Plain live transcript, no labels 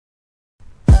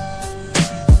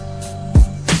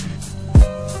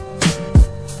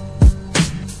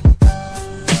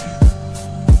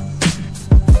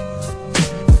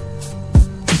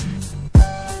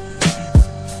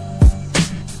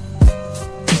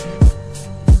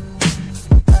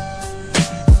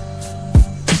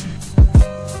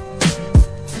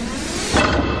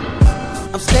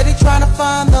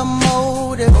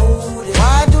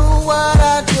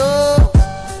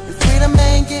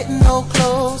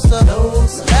closer. No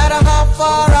matter how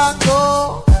far I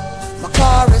go, my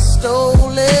car is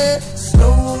stolen.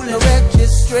 No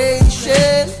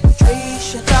registration.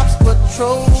 Cops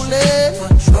patrolling.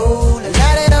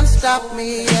 Now they done stop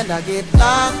me and I get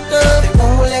locked up. They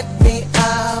won't let me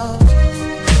out.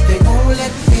 They won't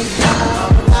let me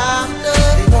out. Locked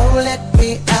up. They won't let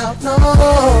me out. No,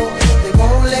 they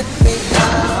won't let me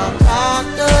out.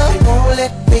 Locked up. They won't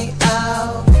let me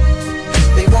out.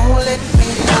 They won't let me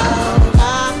out.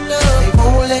 Locked up. They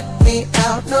won't let me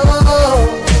out. No,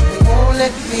 they won't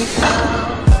let me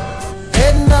out.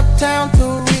 Heading uptown to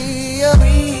Rio,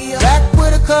 back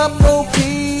with a couple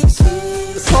peeps.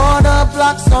 The corner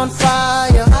block's on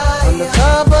fire.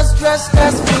 Undercovers dressed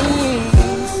as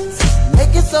fiends,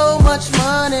 making so much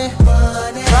money.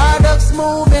 Products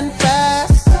moving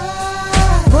fast.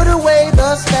 Put away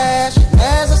the stash.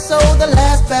 As I sold the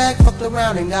last bag, fucked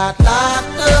around and got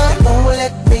locked up. They won't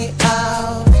let me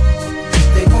out.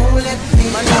 They won't let me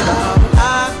out. I'm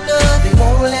locked up. They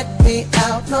won't let me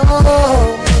out. No,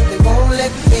 they won't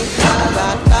let me out.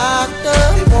 Got locked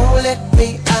up. They won't let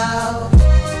me out.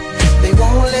 They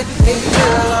won't let me out.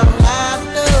 Girl, I'm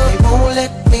locked up. They won't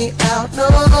let me out. No,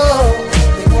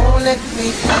 they won't let me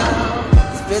out.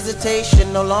 This visitation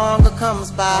no longer comes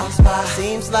by.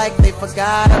 Seems like they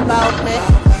forgot about me.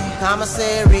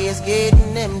 Commissary is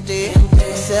getting empty.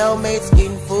 Cellmates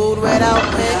getting food without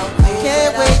me.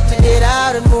 Can't wait to get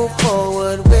out and move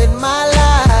forward with my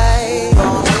life.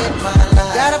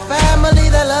 Got a family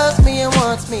that loves me and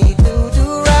wants me to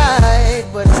do right,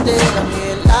 but instead I'm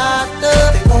here locked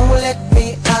up. They won't let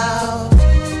me out.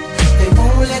 They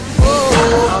won't let me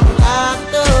out. I'm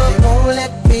locked up. They won't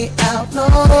let me out. No,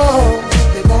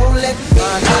 they won't let me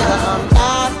out. I'm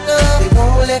locked up. They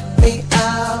won't let me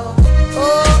out.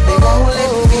 Oh, they won't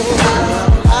let me out.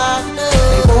 I'm locked up.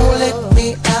 They won't let me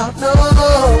out. No,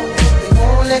 they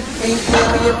won't let me give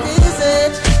me a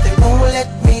visit. They won't let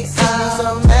me out.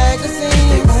 Some magazine.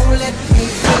 They won't let me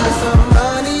see some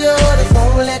money. Oh, they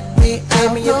won't let me out.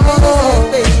 Give me a visit,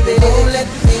 baby. They won't let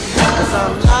me out. 'Cause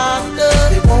I'm locked up.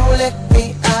 They won't let me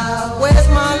out. Where's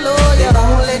my lawyer? They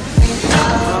won't let me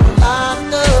out. I'm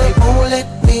locked up. They won't let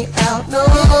me out. No,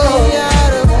 get me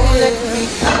out of here. They won't let me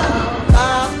out.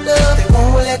 Locked up. They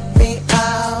won't let me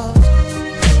out.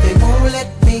 They won't let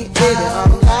me out.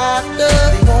 I'm locked up.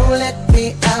 They won't let me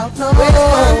out. No, where's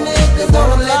my niggas? They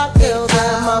won't let me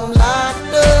out. I'm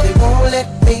locked up. They won't let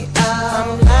me out. I'm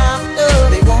locked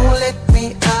up. They won't let me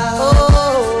out.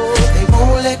 Oh, they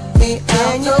won't let me out.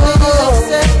 Can you please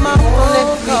accept my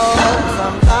phone call? 'Cause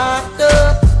I'm locked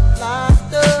up.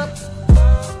 Locked up.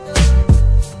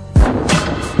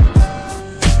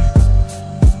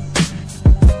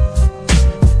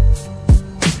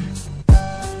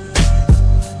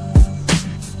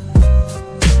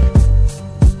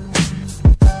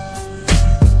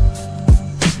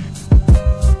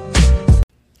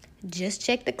 Just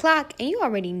check the clock and you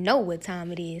already know what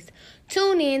time it is.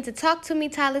 Tune in to Talk to Me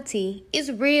Tyler T. It's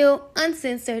real,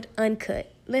 uncensored,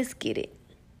 uncut. Let's get it.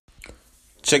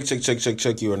 Check.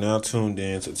 You are now tuned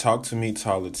in to Talk to Me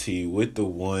Tyler T with the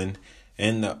one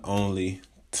and the only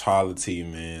Tyler T,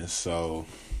 man. So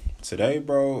today,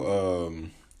 bro,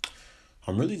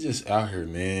 I'm really just out here,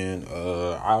 man.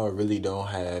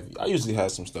 I usually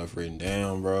have some stuff written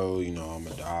down, bro. You know, I'm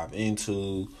gonna dive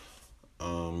into.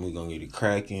 We're gonna get it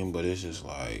cracking, but it's just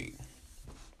like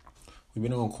we've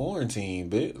been on quarantine,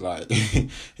 but like it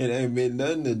ain't been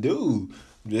nothing to do.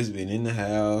 Just been in the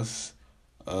house,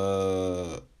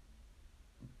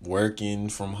 working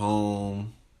from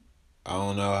home. I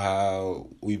don't know how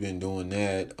we've been doing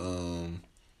that,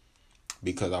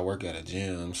 because I work at a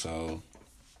gym, so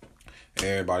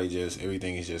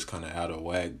everything is just kind of out of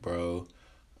whack, bro.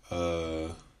 They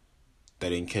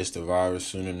didn't catch the virus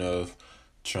soon enough.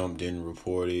 Trump didn't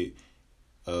report it.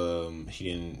 He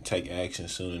didn't take action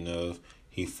soon enough.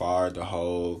 He fired the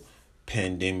whole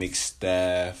pandemic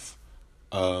staff.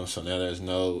 So now there's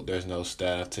no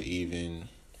staff to even,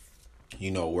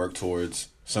 work towards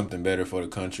something better for the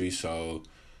country. So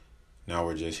now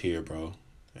we're just here, bro.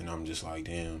 And I'm just like,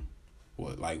 damn,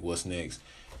 what's next?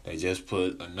 They just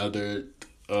put another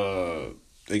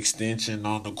extension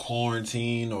on the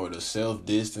quarantine or the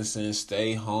self-distancing,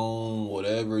 stay home,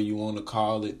 whatever you want to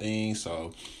call it thing.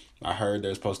 So I heard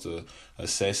they're supposed to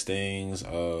assess things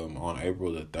on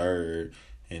April the 3rd.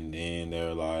 And then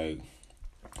they're like,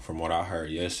 from what I heard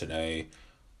yesterday,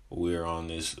 we're on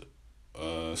this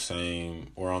little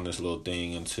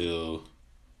thing until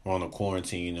we're on a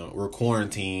quarantine. We're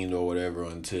quarantined or whatever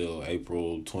until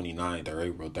April 29th or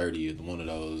April 30th, one of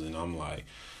those. And I'm like,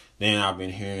 then I've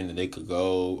been hearing that they could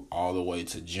go all the way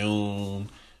to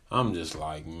June. I'm just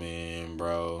like, man,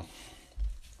 bro,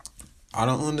 I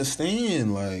don't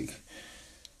understand. Like,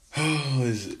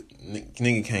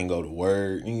 nigga can't go to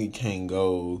work. Nigga can't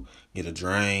go get a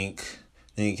drink.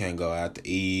 Nigga can't go out to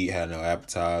eat. Have no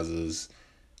appetizers.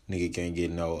 Nigga can't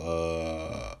get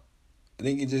no.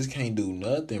 Nigga just can't do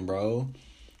nothing, bro.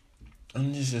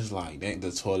 I'm just like,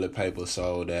 the toilet paper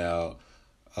sold out.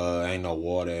 Ain't no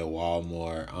water at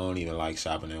Walmart. I don't even like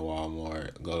shopping at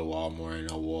Walmart. Go to Walmart,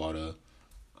 ain't no water.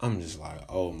 I'm just like,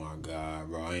 oh my God,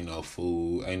 bro. Ain't no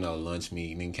food. Ain't no lunch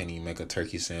meat. Nigga can't even make a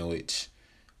turkey sandwich.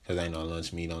 Because ain't no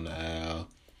lunch meat on the aisle.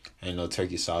 Ain't no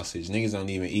turkey sausage. Niggas don't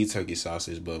even eat turkey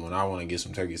sausage. But when I want to get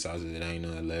some turkey sausage, it ain't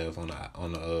nothing left on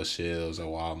the shelves at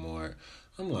Walmart.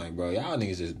 I'm like, bro, y'all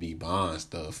niggas just be buying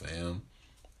stuff, fam.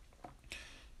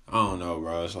 I don't know,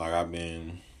 bro. It's like I've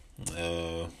been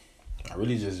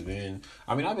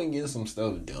getting some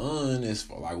stuff done. It's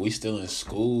like we still in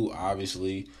school,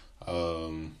 obviously.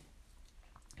 So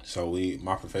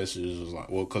my professors was like,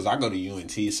 well, cause I go to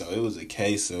UNT, so it was a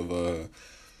case of the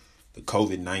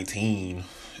COVID-19,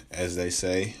 as they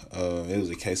say. It was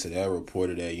a case of that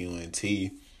reported at UNT.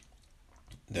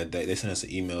 That they sent us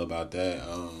an email about that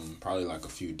probably like a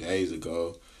few days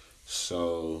ago.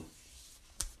 So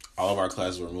all of our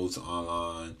classes were moved to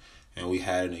online, and we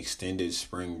had an extended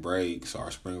spring break. So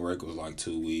our spring break was like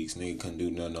 2 weeks. Nigga couldn't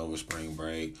do nothing over spring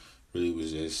break. Really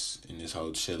was just in this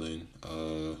whole chilling.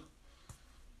 At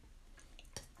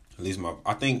least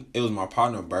I think it was my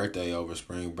partner's birthday over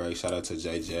spring break. Shout out to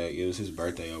J Jack. It was his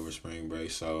birthday over spring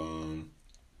break. So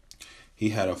he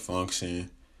had a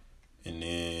function, and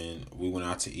then we went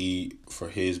out to eat for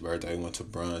his birthday. We went to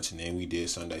brunch, and then we did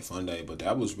Sunday Fun Day. But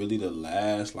that was really the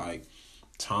last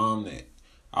time that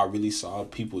I really saw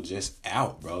people just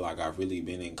out, bro. Like, I've really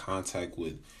been in contact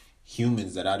with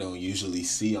humans that I don't usually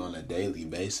see on a daily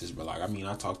basis. But I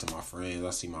talk to my friends. I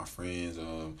see my friends.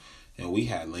 And we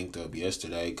had linked up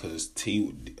yesterday because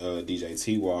DJ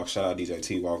T-Walk, shout out DJ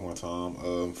T-Walk one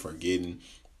time, for getting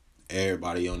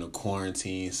everybody on the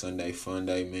quarantine Sunday Fun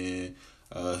Day, man.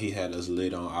 He had us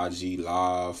lit on IG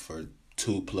Live for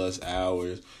 2+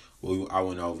 hours. I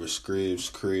went over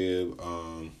Scribbs' crib.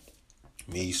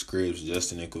 Me, Scribbs,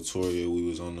 Justin, and Couture, we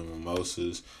was on the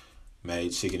mimosas, made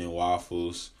chicken and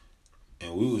waffles.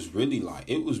 And we was really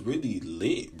it was really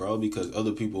lit, bro, because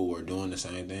other people were doing the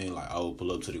same thing. Like, oh,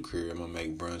 pull up to the crib, I'm going to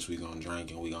make brunch, we going to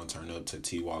drink, and we going to turn up to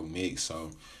T-Walk Mix.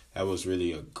 So that was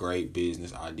really a great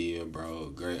business idea, bro. A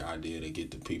great idea to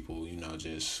get the people,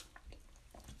 just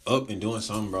up and doing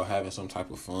something, bro, having some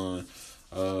type of fun.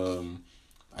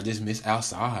 I just miss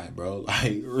outside, bro.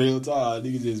 Like, real talk,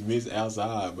 niggas just miss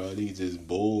outside, bro. Niggas just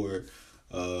bored,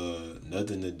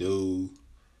 nothing to do.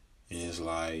 And it's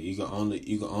like you can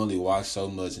only watch so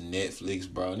much Netflix,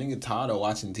 bro. Nigga tired of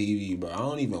watching TV, bro. I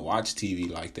don't even watch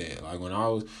TV like that. Like when I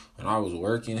was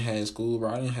working, had school,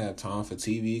 bro, I didn't have time for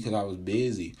TV because I was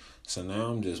busy. So now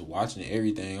I'm just watching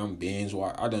everything. I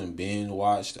done binge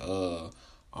watched On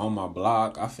My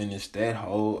Block. I finished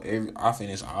all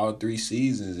 3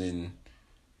 seasons in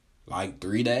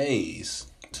 3 days.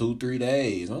 2-3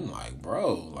 days. I'm like,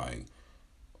 bro,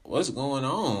 what's going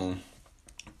on?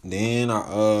 Then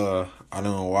I'm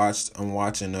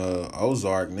watching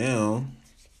Ozark now.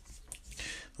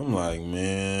 I'm like,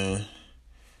 man,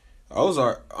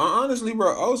 Ozark, honestly,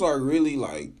 bro, Ozark really,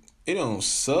 it don't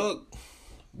suck,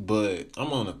 but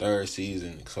I'm on the 3rd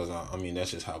season because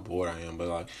that's just how bored I am.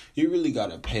 But you really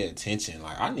gotta pay attention.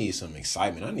 I need some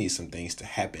excitement. I need some things to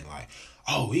happen.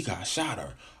 Oh, he got shot,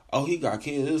 or oh, he got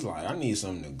killed. It's I need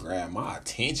something to grab my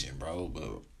attention, bro.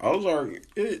 But Ozark,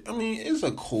 it's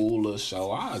a cool little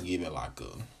show. I'll give it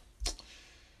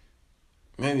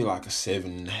maybe a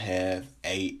 7.5,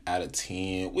 8 out of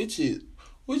 10, which is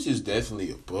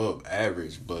definitely above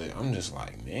average. But I'm just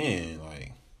man,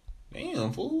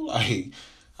 damn, fool,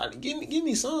 give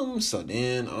me something. So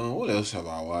then, what else have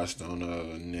I watched on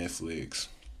Netflix?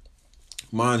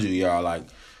 Mind you, y'all,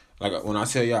 when I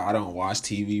tell y'all I don't watch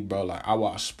TV, bro, I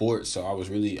watch sports. So I was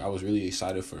really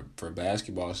excited for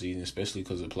basketball season, especially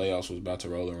because the playoffs was about to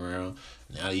roll around.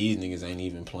 Now these niggas ain't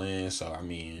even playing. So I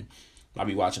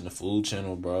be watching the Food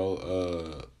Channel,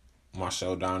 bro. My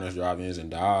show Diners, Drive-Ins,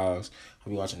 and Dives. I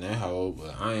be watching that whole,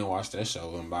 but I ain't watched that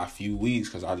show in about a few weeks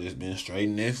because I just been straight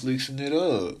Netflixing it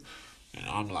up. And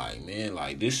I'm like, man,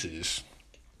 this is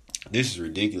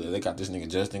ridiculous. They got this nigga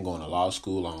Justin going to law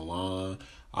school online.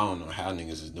 I don't know how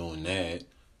niggas is doing that.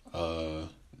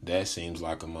 That seems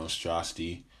like a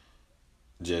monstrosity.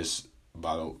 Just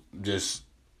law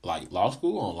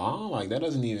school online, that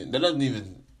doesn't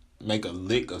even make a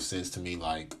lick of sense to me,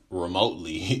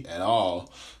 remotely at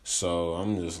all. So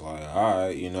I'm just all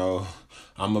right,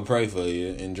 I'm gonna pray for you.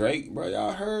 And Drake, bro,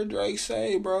 y'all heard Drake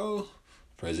say, bro,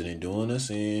 President doing us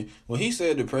in. When he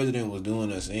said the president was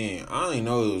doing us in, I didn't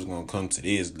know it was gonna come to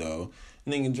this though.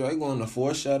 Nigga Drake going to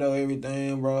foreshadow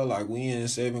everything, bro. Like we in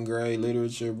 7th grade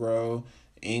literature, bro.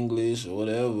 English or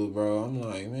whatever, bro. I'm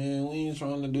like, man, we ain't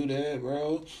trying to do that,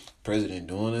 bro. President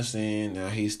doing us in. Now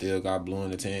he still got blue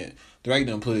in the tent. Drake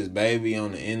done put his baby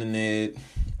on the internet.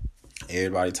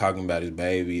 Everybody talking about his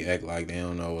baby, act like they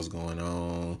don't know what's going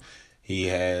on. He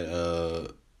had,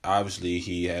 obviously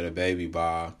he had a baby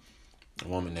by a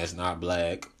woman that's not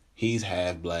black. He's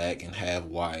half black and half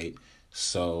white.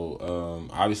 So,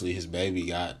 obviously his baby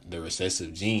got the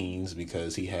recessive genes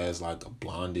because he has like a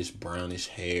blondish, brownish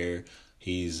hair.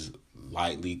 He's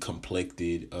lightly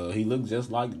complected. He looked just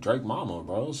like Drake mama,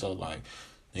 bro. So, like,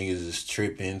 niggas is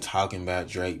tripping, talking about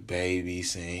Drake baby,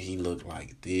 saying he looked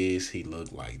like this, he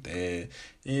looked like that.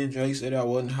 And Drake said I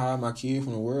wasn't hiding my kid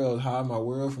from the world, hiding my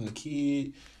world from the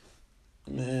kid.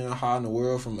 Man, I'm hiding the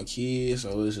world from a kid.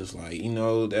 So it's just like, you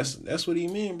know, that's what he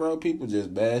meant, bro. People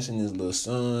just bashing his little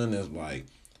son that's like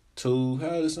 2, how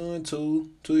old is his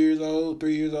son? 2 years old,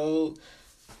 3 years old.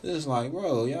 It's like,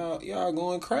 bro, y'all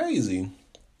going crazy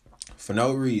for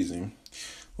no reason.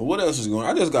 But what else is going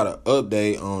on? I just got an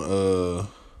update on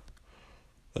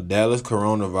the Dallas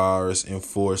coronavirus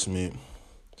enforcement.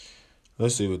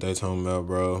 Let's see what they talking about,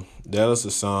 bro. Dallas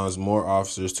assigns more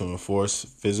officers to enforce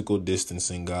physical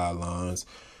distancing guidelines.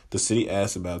 The city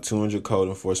asked about 200 code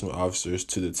enforcement officers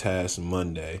to the task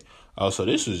Monday. Oh, so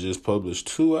this was just published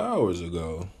 2 hours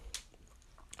ago.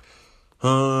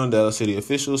 Dallas city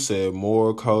officials said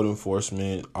more code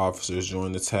enforcement officers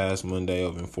joined the task Monday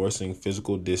of enforcing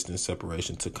physical distance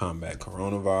separation to combat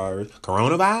coronavirus.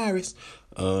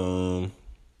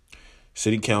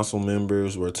 City council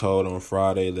members were told on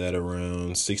Friday that around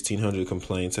 1,600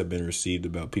 complaints have been received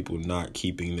about people not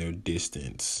keeping their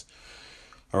distance.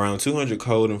 Around 200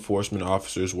 code enforcement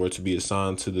officers were to be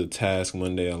assigned to the task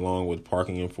Monday, along with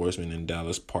parking enforcement and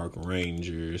Dallas park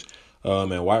rangers. At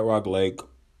White Rock Lake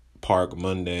Park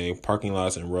Monday, parking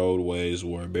lots and roadways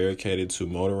were barricaded to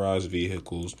motorized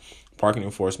vehicles. Parking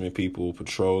enforcement people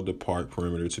patrolled the park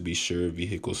perimeter to be sure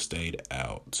vehicles stayed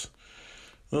out.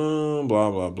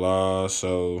 Blah, blah, blah.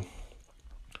 So,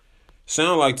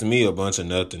 sound like to me a bunch of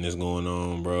nothing is going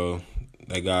on, bro.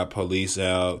 They got police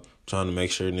out trying to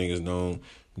make sure niggas don't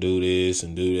do this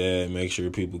and do that, make sure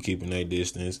people keeping their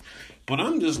distance. But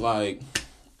I'm just like,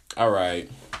 all right.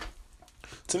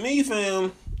 To me,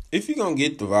 fam, if you're gonna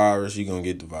get the virus, you're gonna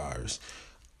get the virus.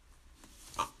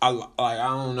 I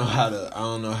don't know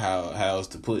how else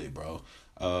to put it, bro.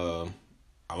 I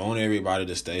want everybody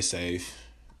to stay safe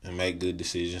and make good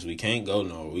decisions. We can't go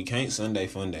nowhere. We can't Sunday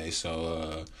fun day.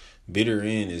 So bitter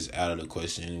end is out of the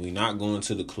question. We not going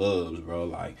to the clubs, bro.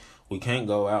 Like we can't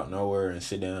go out nowhere and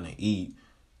sit down and eat.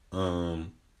 So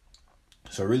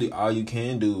really all you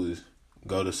can do is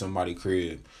go to somebody's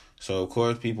crib. So of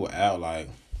course people out like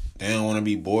they don't want to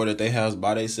be bored at their house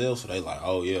by themselves. So they like,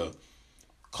 oh yeah,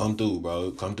 come through,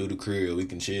 bro. Come through the crib. We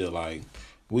can chill. Like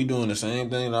we doing the same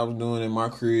thing that I was doing in my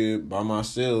crib by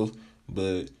myself,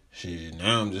 but shit,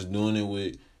 now I'm just doing it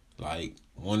with like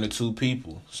 1 or 2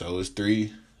 people. So it's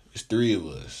three of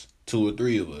us, 2 or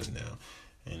 3 of us now.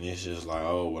 And it's just like,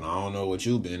 oh, well, I don't know what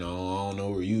you've been on. I don't know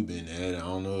where you've been at. I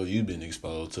don't know if you've been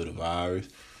exposed to the virus.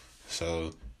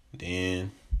 So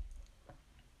then,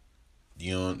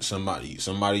 you know,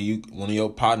 one of your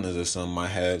partners or something might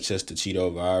have chest to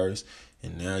Cheeto virus.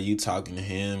 And now you talking to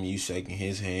him, you shaking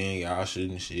his hand, y'all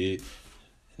shooting shit.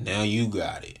 Now you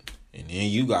got it. And then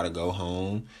you got to go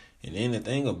home. And then the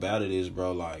thing about it is,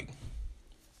 bro, like,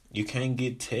 you can't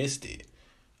get tested.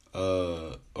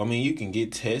 I mean, you can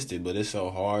get tested, but it's so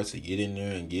hard to get in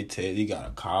there and get tested. You got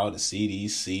to call the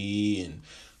CDC and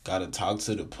got to talk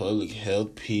to the public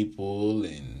health people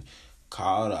and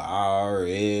call the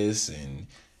IRS and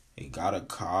you got to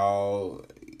call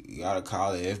the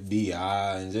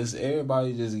FBI and just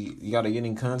everybody you got to get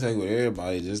in contact with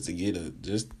everybody just to get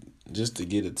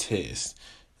a test.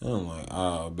 And I'm like,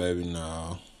 oh, baby,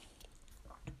 no.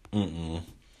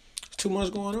 It's too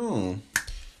much going on.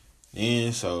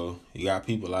 And so you got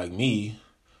people like me.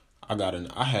 I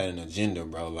had an agenda,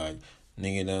 bro. Like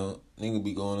nigga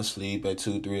be going to sleep at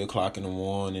 2-3 o'clock in the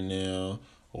morning now,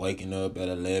 waking up at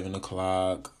 11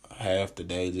 o'clock. Half the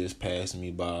day just passing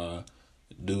me by,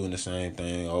 doing the same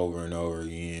thing over and over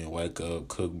again. Wake up,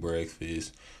 cook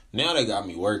breakfast. Now they got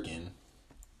me working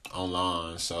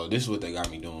online, so this is what they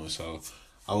got me doing. So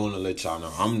I want to let y'all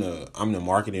know I'm the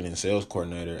marketing and sales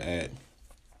coordinator at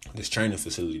this training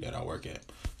facility that I work at.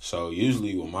 So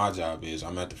usually what my job is,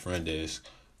 I'm at the front desk.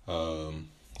 I'm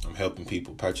helping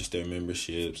people purchase their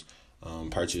memberships,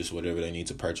 purchase whatever they need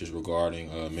to purchase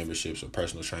regarding memberships or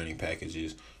personal training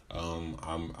packages.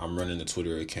 I'm running the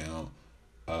Twitter account.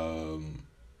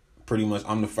 Pretty much,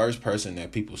 I'm the first person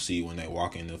that people see when they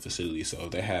walk in the facility. So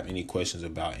if they have any questions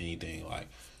about anything, like,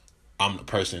 I'm the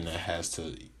person that has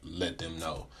to let them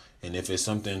know. And if it's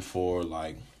something for,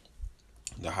 like,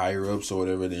 the higher ups or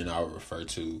whatever, then I'll refer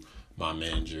to my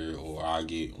manager, or I'll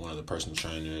get one of the personal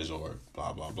trainers, or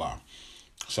blah, blah, blah.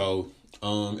 So,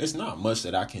 it's not much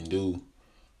that I can do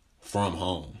from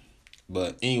home.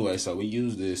 But anyway, so we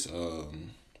use this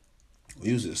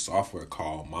software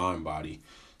called MindBody.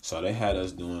 So they had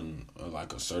us doing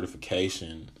like a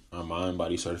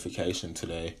MindBody certification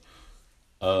today.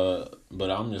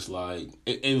 But I'm just like,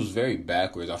 it was very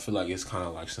backwards. I feel like it's kind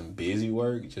of like some busy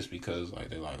work, just because like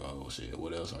they're like, oh shit,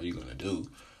 what else are you gonna do?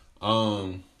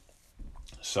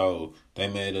 So they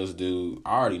made us do.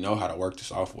 I already know how to work the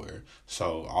software,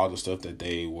 so all the stuff that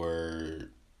they were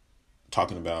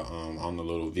talking about on the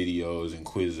little videos and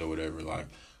quizzes or whatever, like,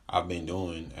 I've been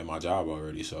doing at my job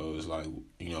already. So it's like,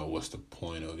 what's the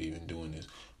point of even doing this?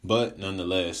 But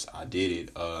nonetheless, I did it.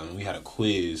 We had a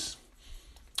quiz.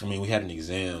 We had an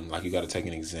exam. Like, you got to take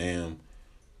an exam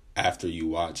after you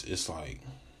watch. It's like,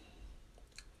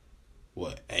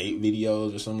 8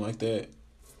 videos or something like that.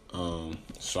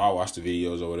 So I watched the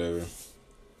videos or whatever,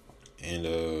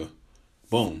 and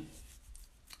boom,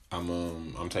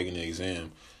 I'm taking the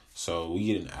exam. So we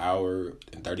get an hour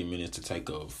and 30 minutes to take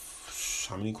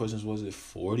how many questions was it?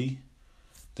 40? I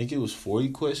think it was 40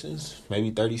 questions,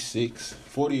 maybe 36,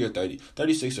 40 or 30,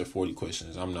 36 or 40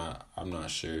 questions. I'm not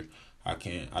sure. I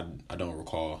don't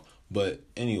recall. But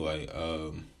anyway,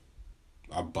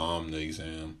 I bombed the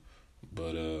exam.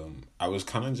 But I was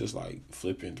kind of just like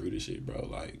flipping through the shit, bro.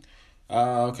 Like,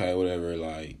 okay, whatever.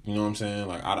 Like, you know what I'm saying?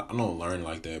 Like, I don't learn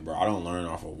like that, bro. I don't learn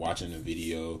off of watching the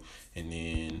video and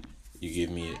then you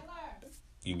give me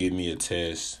a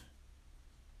test.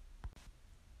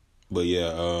 But yeah,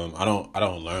 I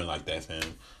don't learn like that, fam.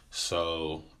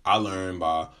 So I learn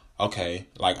by, okay,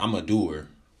 like, I'm a doer.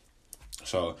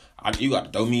 So you got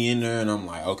to throw me in there, and I'm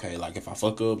like, okay, like, if I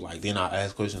fuck up, like, then I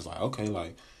ask questions like, okay,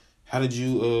 like, how did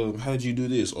you do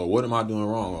this, or what am I doing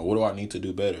wrong, or what do I need to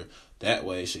do better? That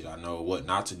way, shit, I know what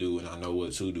not to do and I know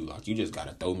what to do. Like, you just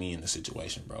gotta throw me in the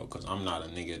situation, bro, because I'm not a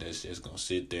nigga that's just gonna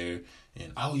sit there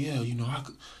and, oh yeah, you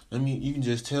can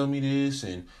just tell me this,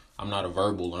 and I'm not a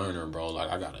verbal learner, bro.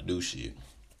 Like, I gotta do shit.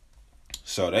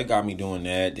 So that got me doing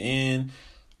that. Then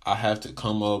I have to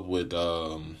come up with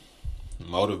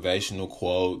motivational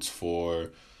quotes for,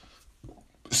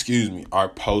 our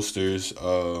posters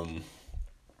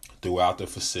throughout the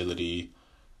facility.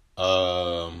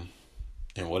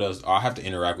 And what else? I have to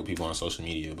interact with people on social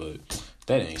media, but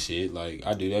that ain't shit. Like,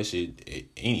 I do that shit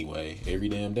anyway, every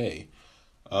damn day.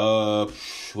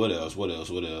 What else?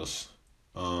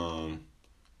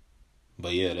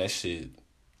 But yeah, that shit.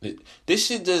 This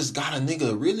shit just got a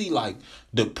nigga really, like,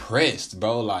 depressed,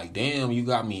 bro. Like, damn, you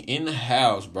got me in the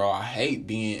house, bro. I hate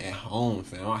being at home,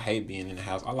 fam. I hate being in the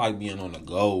house. I like being on the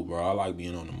go, bro. I like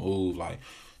being on the move. Like,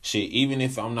 shit, even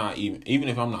if I'm not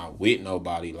with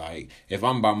nobody, like, if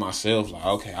I'm by myself, like,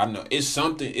 okay, I know it's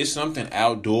something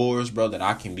outdoors, bro, that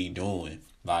I can be doing.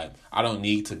 Like, I don't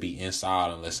need to be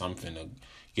inside unless I'm finna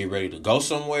get ready to go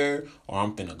somewhere or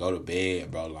I'm finna go to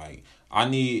bed, bro. Like, I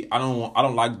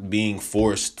don't like being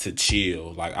forced to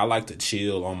chill. Like, I like to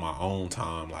chill on my own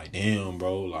time. Like, damn,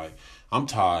 bro, like, I'm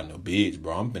tired in a bitch,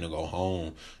 bro. I'm finna go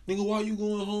home. Nigga, why you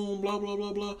going home? Blah, blah,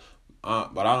 blah, blah.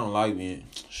 But I don't like being,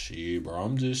 shit, bro.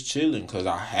 I'm just chilling because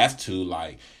I have to.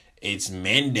 Like, it's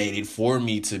mandated for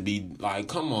me to be, like,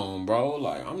 come on, bro.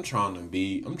 Like, I get it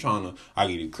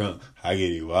crunk, I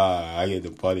get it wild, I get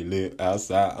the party lit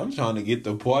outside. I'm trying to get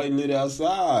the party lit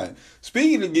outside.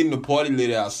 Speaking of getting the party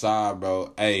lit outside,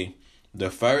 bro, hey, the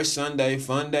first Sunday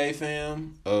fun day,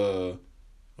 fam, when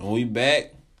we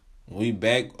back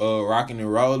rocking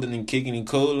and rolling and kicking and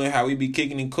cooling, how we be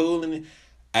kicking and cooling,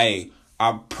 hey,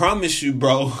 I promise you,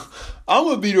 bro, I'm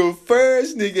going to be the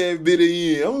first nigga at Bitter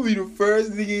End. I'm going to be the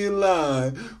first nigga in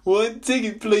line. 1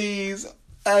 ticket, please.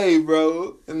 Hey,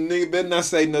 bro, a nigga better not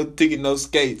say no ticket, no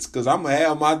skates, because I'm going to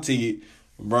have my ticket.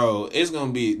 Bro, that is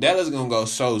going to go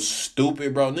so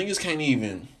stupid, bro. Niggas can't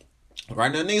even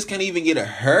get a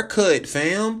haircut,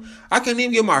 fam. I can't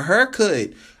even get my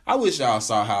haircut. I wish y'all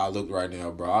saw how I look right now,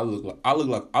 bro. I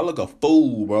look a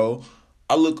fool, bro.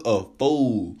 I look a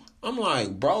fool. I'm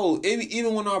like, bro,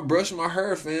 even when I brush my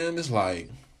hair, fam, it's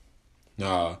like,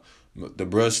 nah,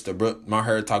 my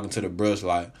hair talking to the brush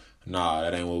like, nah,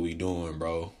 that ain't what we doing,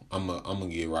 bro. I'm gonna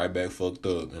get right back fucked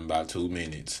up in about 2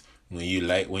 minutes. When you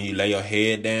lay your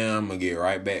head down, I'm gonna get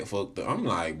right back fucked up. I'm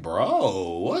like,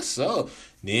 bro, what's up?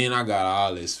 Then I got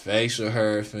all this facial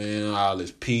hair, fam, all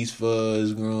this peace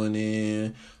fuzz growing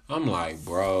in. I'm like,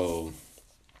 bro,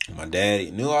 my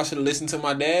daddy knew I should have listened to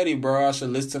my daddy, bro. I should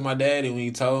have listened to my daddy when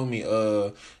he told me,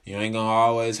 you ain't gonna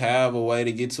always have a way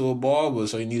to get to a barber,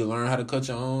 so you need to learn how to cut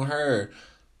your own hair.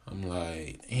 I'm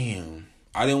like, damn.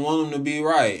 I didn't want him to be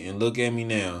right, and look at me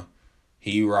now.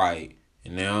 He right,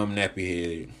 and now I'm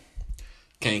nappy-headed.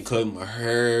 Can't cut my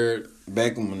hair,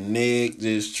 back of my neck,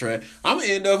 just try.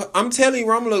 I'm telling you,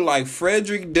 bro, I'm gonna look like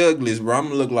Frederick Douglass, bro. I'm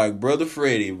gonna look like Brother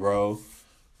Freddie, bro.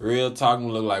 Real talk, I'm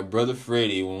gonna look like Brother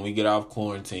Freddie when we get off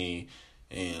quarantine.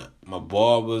 And my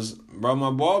barber's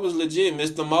legit.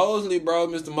 Mr. Mosley, bro.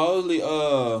 Mr. Mosley,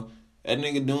 that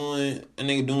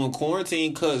nigga doing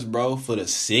quarantine cuts, bro, for the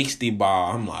 60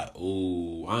 ball. I'm like,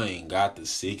 ooh, I ain't got the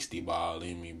 60 ball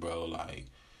in me, bro. Like,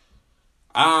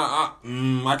 I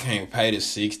can't pay the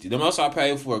 60. The most I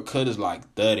pay for a cut is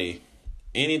like 30.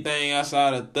 Anything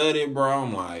outside of 30, bro,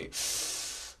 I'm like,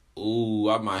 ooh,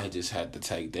 I might just have to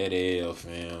take that L,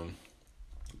 fam.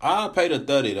 I'll pay the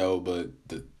 30 though, but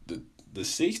the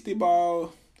 60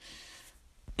 ball,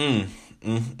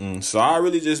 So I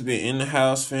really just been in the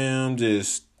house, fam,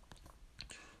 just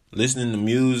listening to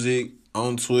music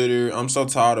on Twitter. I'm so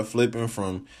tired of flipping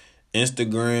from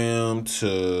Instagram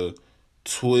to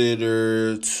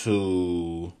Twitter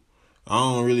to, I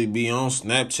don't really be on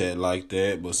Snapchat like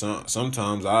that, but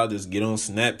sometimes I'll just get on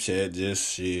Snapchat,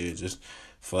 just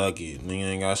fuck it. Nigga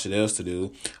ain't got shit else to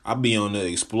do. I be on the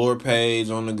Explore page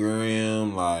on the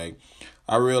gram, like,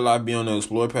 I realize be on the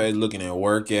Explore page looking at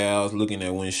workouts, looking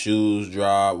at when shoes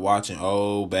drop, watching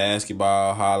old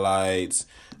basketball highlights.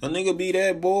 A nigga be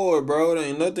that bored, bro. There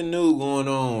ain't nothing new going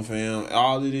on, fam.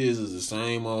 All it is the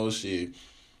same old shit.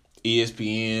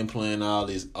 ESPN playing all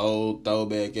this old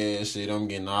throwback ass shit. I'm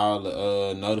getting all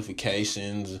the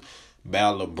notifications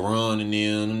about LeBron and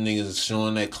them niggas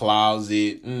showing that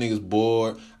closet. Them niggas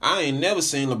bored. I ain't never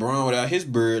seen LeBron without his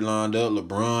beard lined up.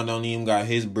 LeBron don't even got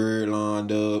his beard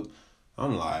lined up.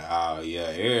 I'm like, oh yeah,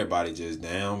 everybody just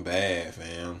down bad,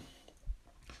 fam.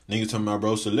 Niggas talking about,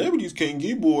 bro, celebrities can't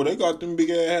get bored. They got them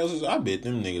big ass houses. I bet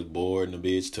them niggas bored in the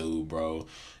bitch too, bro.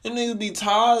 Them niggas be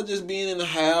tired of just being in the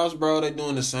house, bro. They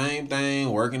doing the same thing,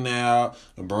 working out.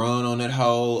 LeBron on that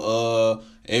whole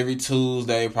every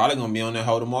Tuesday. Probably gonna be on that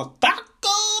whole tomorrow. Taco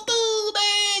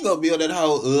Tuesday. Gonna be on that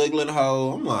whole ugly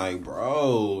hoe. I'm like,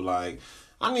 bro, like,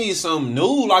 I need something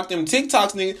new, like them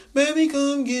TikToks, nigga. Baby,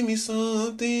 come give me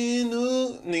something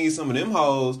new. Need some of them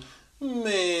hoes.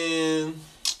 Man,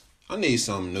 I need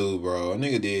something new, bro. A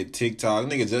nigga did TikTok.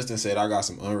 Nigga Justin said I got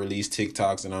some unreleased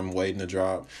TikToks and I'm waiting to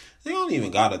drop. They don't even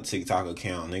got a TikTok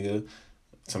account, nigga.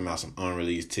 Talking about some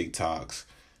unreleased TikToks,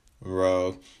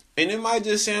 bro. And it might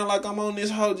just sound like I'm on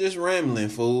this hoe just rambling,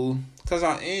 fool. Because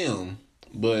I am.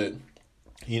 But,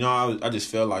 you know, I just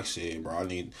felt like shit, bro.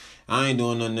 I ain't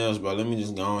doing nothing else, bro. Let me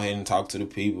just go ahead and talk to the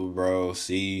people, bro.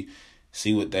 See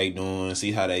what they doing.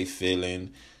 See how they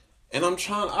feeling. And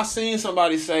I seen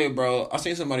somebody say, bro. I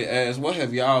seen somebody ask, what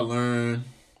have y'all learned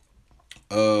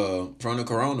from the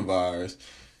coronavirus?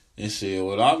 And shit,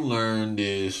 what I've learned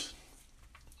is,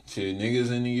 shit,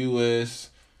 niggas in the U.S.,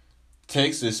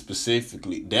 Texas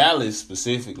specifically, Dallas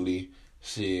specifically,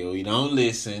 shit, we don't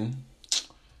listen.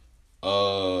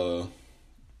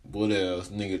 What else?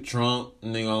 Nigga Trump,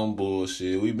 nigga on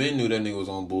bullshit. We been knew that nigga was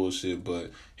on bullshit,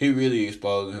 but he really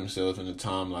exposed himself in a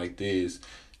time like this.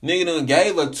 Nigga done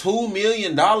gave a $2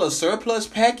 million surplus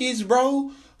package,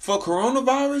 bro, for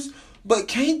coronavirus, but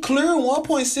can't clear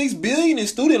 $1.6 billion in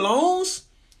student loans?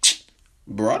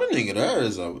 Bro, the nigga there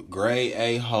is a grade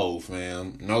A hoe,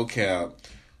 fam. No cap.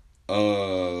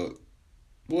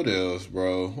 What else,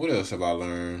 bro? What else have I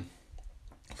learned?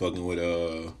 Fucking with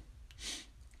the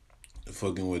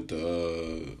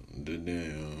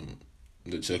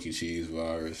Chuck E. Cheese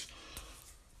virus.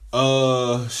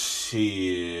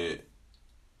 Shit.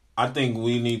 I think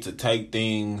we need to take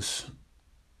things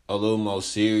a little more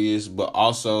serious, but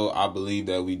also I believe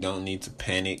that we don't need to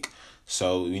panic.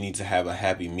 So we need to have a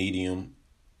happy medium.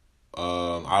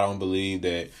 I don't believe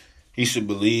that he should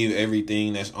believe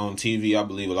everything that's on TV. I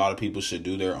believe a lot of people should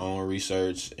do their own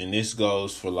research. And this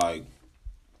goes for, like,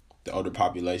 the older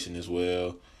population as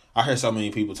well. I heard so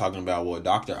many people talking about, well,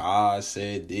 Dr. Oz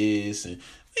said this. And,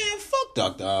 man, fuck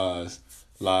Dr. Oz.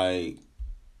 Like,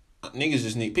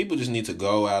 people just need to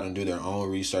go out and do their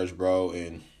own research, bro,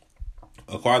 and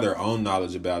acquire their own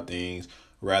knowledge about things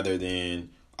rather than,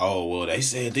 oh, well, they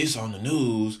said this on the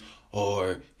news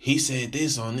or he said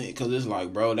this on it. Because it's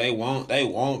like, bro, they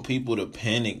want people to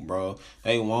panic, bro.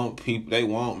 They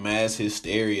want mass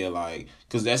hysteria, like,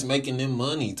 because that's making them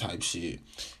money type shit.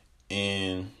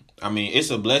 And I mean, it's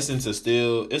a blessing to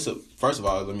still, first of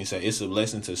all, let me say, it's a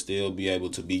blessing to still be able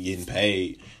to be getting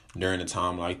paid during a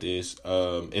time like this.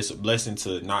 It's a blessing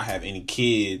to not have any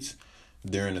kids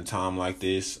during a time like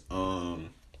this.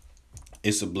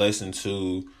 It's a blessing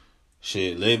to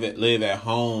live at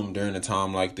home during a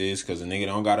time like this, because a nigga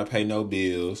don't gotta pay no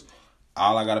bills.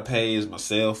 All I gotta pay is my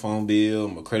cell phone bill,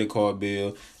 my credit card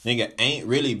bill. Nigga ain't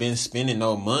really been spending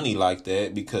no money like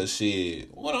that, because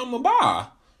what I'ma buy?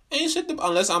 Ain't shit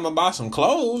unless I'ma buy some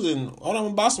clothes, and what I'ma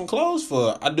buy some clothes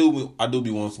for? I do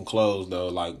be wanting some clothes though,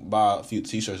 like buy a few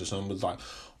t-shirts or something. It's like,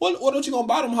 what don't you gonna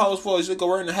buy them hoes for? Is you go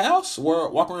wear in the house?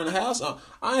 Walk around the house?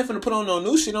 I ain't finna put on no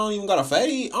new shit. I don't even got a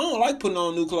fade. I don't like putting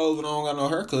on new clothes when I don't got no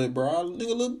haircut, bro.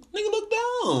 Nigga look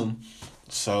dumb.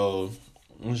 So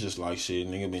it's just like shit.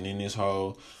 Nigga been in this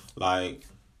hole. Like,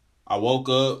 I woke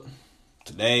up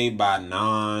today by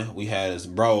 9. We had this,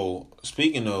 bro.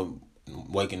 Speaking of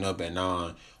waking up at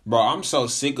 9. Bro, I'm so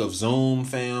sick of Zoom,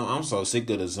 fam. I'm so sick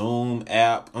of the Zoom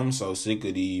app. I'm so sick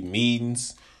of the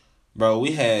meetings. Bro,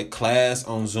 we had class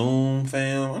on Zoom,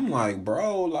 fam. I'm like,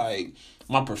 bro, like,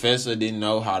 my professor didn't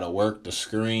know how to work the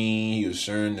screen. He was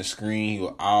sharing the screen. He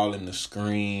was all in the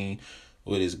screen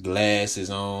with his glasses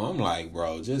on. I'm like,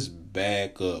 bro, just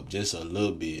back up just a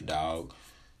little bit, dog.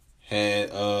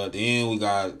 Then we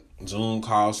got Zoom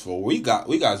calls for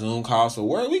Zoom calls for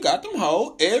work. We got them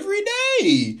whole every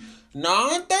day.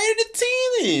 9:30 to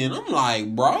 10. I'm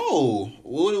like, bro,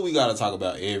 what do we gotta talk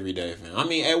about every day, fam? I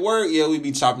mean, at work, yeah, we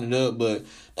be chopping it up, but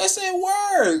that's at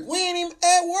work. We ain't even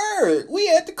at work.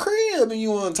 We at the crib, and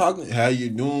you wanna talk? How you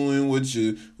doing? What?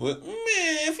 Man,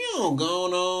 if you don't go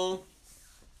on.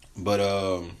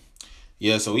 But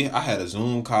yeah. So I had a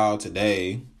Zoom call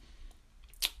today,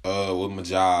 with my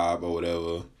job or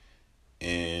whatever,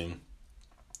 and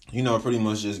pretty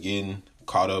much just getting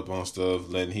caught up on stuff,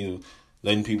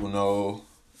 letting people know,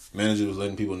 manager was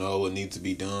letting people know what needs to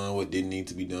be done, what didn't need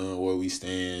to be done, where we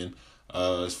stand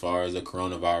as far as the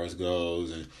coronavirus goes,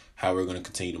 and how we're going to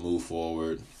continue to move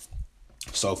forward,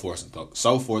 so forth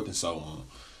and so on.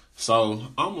 So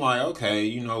I'm like,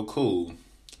 okay, cool.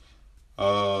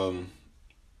 Nigga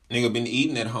been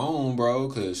eating at home, bro,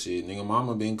 cause nigga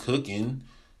mama been cooking.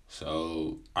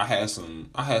 So I had some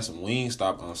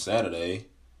Wingstop on Saturday.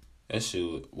 That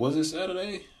shit, was it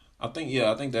Saturday? I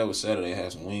think that was Saturday. I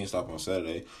had some Wingstop on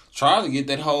Saturday. Tried to get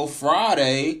that whole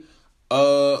Friday,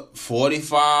 45,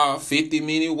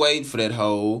 50-minute wait for that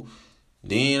whole.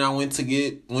 Then I went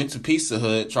to Pizza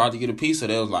Hut, tried to get a pizza.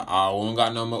 They was like, oh, we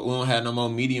don't have no more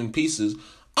medium pizzas.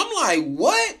 I'm like,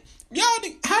 what?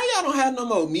 How y'all don't have no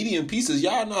more medium pizzas?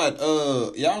 Y'all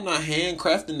not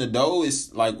handcrafting the dough?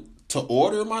 It's like to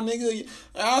order, my nigga.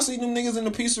 I see them niggas in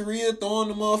the pizzeria throwing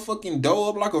the motherfucking dough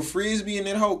up like a frisbee, and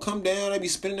that hoe come down. They be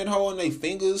spinning that hoe on their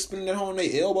fingers, spinning that hoe on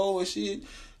their elbow and shit.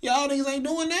 Y'all niggas ain't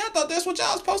doing that. I thought that's what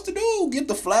y'all supposed to do. Get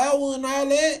the flour and all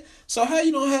that. So how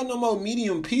you don't have no more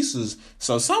medium pieces?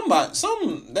 So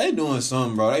they doing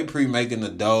something, bro. They pre-making the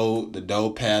dough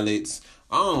pallets.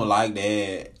 I don't like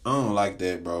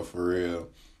that, bro, for real.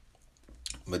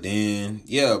 But then,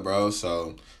 yeah, bro,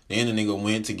 so then the nigga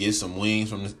went to get some wings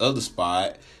from this other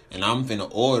spot, and I'm finna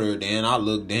order. Then I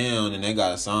look down, and they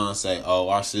got a sign say, oh,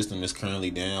 our system is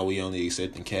currently down. We only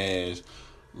accepting cash.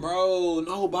 Bro,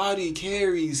 nobody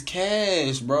carries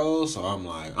cash, bro. So I'm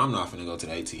like, I'm not finna go to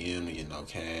the ATM to get no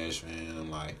cash, man.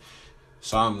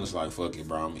 So I'm just like, fuck it,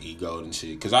 bro. I'm gonna eat golden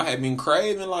shit. Because I had been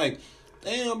craving, like,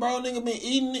 damn, bro, nigga been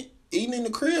eating in the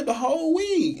crib the whole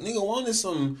week. Nigga wanted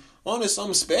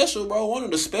something special, bro.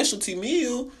 Wanted a specialty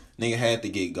meal. Nigga had to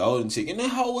get golden chicken. That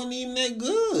hoe wasn't even that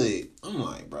good. I'm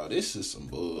like, bro, this is some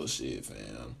bullshit,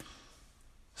 fam.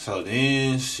 So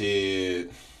then,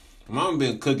 shit, mama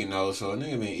been cooking though, so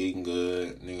nigga been eating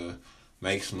good. Nigga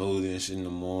make smoothies and shit in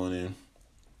the morning.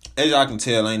 As y'all can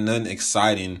tell, ain't nothing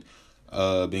exciting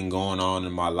been going on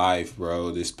in my life,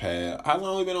 bro. How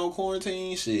long we been on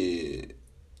quarantine? Shit.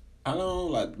 How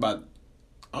long?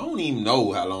 I don't even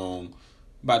know how long.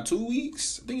 About 2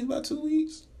 weeks? I think it's about 2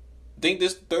 weeks. I think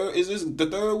is this the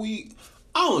third week?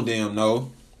 I don't damn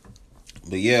know.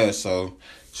 But yeah, so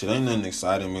shit, ain't nothing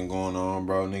exciting been going on,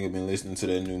 bro. Nigga been listening to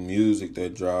that new music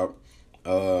that dropped.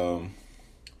 I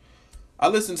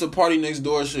listened to Party Next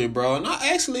Door shit, bro, and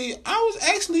I was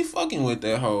actually fucking with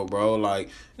that hoe, bro. Like,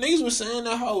 niggas was saying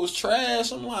that hoe was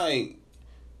trash. I'm like,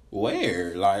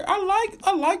 where? Like,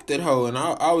 I like that hoe, and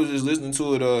I was just listening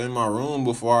to it in my room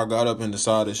before I got up and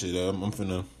decided shit. I'm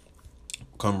finna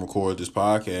come record this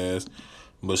podcast,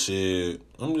 but shit,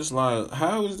 I'm just like,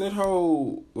 how is that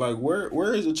hoe? Like,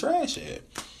 where is the trash at?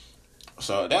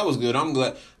 So that was good. I'm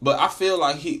glad, but I feel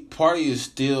like Party is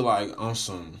still like on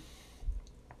some.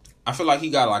 I feel like he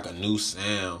got like a new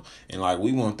sound, and like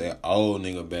we want that old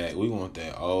nigga back. We want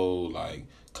that old like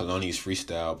Colonius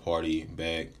Freestyle Party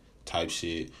back type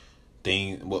shit.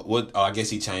 I guess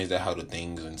he changed that how the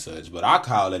things and such. But I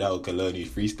call it out Kalani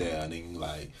Freestyle, nigga.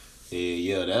 Like,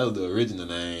 yeah, that was the original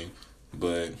name.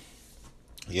 But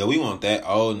yeah, we want that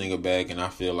old nigga back, and I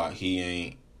feel like he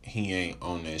ain't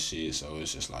on that shit. So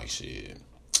it's just like shit.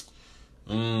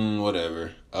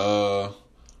 Whatever. I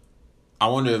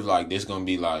wonder if like this gonna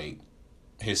be like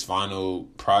his final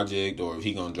project, or if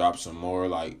he gonna drop some more,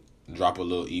 like drop a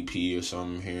little EP or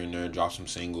something here and there, drop some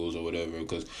singles or whatever.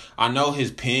 Because I know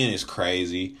his pen is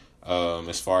crazy.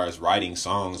 As far as writing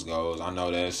songs goes, I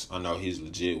know he's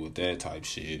legit with that type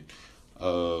shit.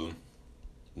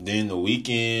 Then The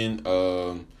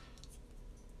Weeknd,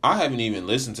 I haven't even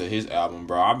listened to his album,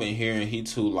 bro. I've been hearing he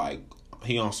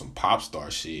on some pop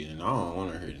star shit, and I don't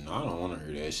want to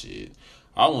hear that shit.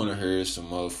 I want to hear some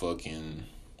motherfucking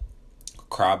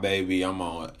Crybaby.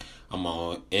 I'm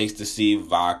on ecstasy,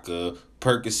 vodka,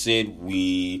 Percocet,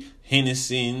 weed,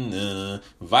 Hennessy,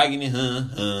 Viking,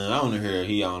 I want to hear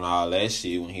he on all that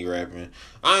shit when he rapping.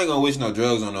 I ain't gonna wish no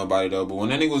drugs on nobody though, but when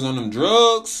that nigga was on them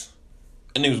drugs,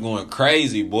 that nigga was going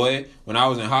crazy, boy. When I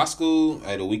was in high school,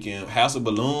 at The Weeknd, House of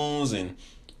Balloons and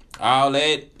all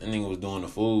that nigga was doing the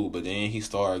food, but then he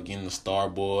started getting the star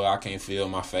boy. I can't feel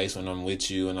my face when I'm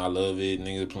with you, and I love it.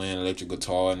 Nigga playing electric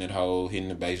guitar in that hole, hitting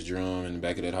the bass drum in the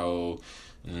back of that hole.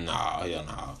 Nah, hell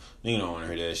nah. Nigga don't want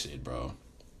to hear that shit, bro.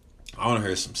 I want to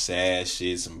hear some sad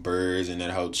shit, some birds in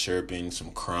that hole chirping,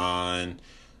 some crying.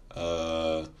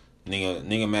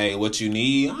 Nigga made What You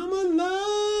Need. I'ma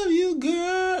love you,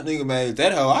 girl. Nigga made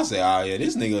that hoe. I say, oh yeah,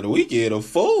 this nigga The Weeknd a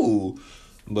fool.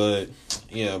 But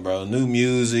yeah, bro, new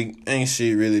music ain't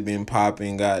shit really been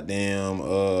popping. Goddamn,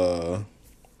 I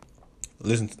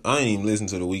ain't even listen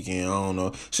to The Weeknd. I don't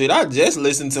know. Shit, I just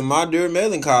listened to My Dear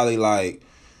Melancholy like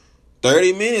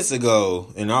 30 minutes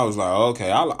ago, and I was like,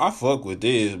 okay, I fuck with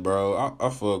this, bro. I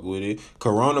fuck with it.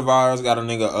 Coronavirus got a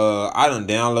nigga. I done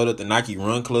downloaded the Nike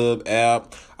Run Club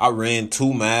app. I ran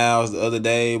 2 miles the other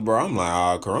day, bro. I'm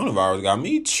like, coronavirus got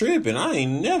me tripping. I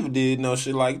ain't never did no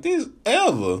shit like this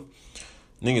ever.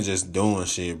 Nigga just doing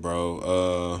shit,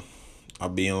 bro. I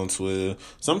be on Twitter.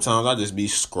 Sometimes I just be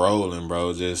scrolling,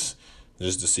 bro, just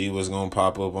to see what's gonna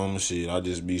pop up on the shit. I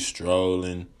just be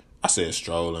strolling. I said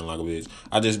strolling like a bitch.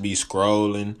 I just be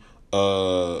scrolling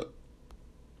through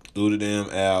the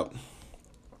damn app,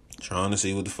 trying to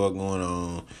see what the fuck going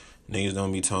on. Niggas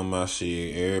don't be talking about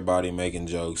shit. Everybody making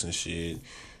jokes and shit.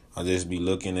 I just be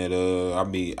looking at I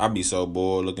be so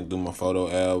bored looking through my photo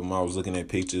album. I was looking at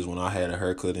pictures when I had a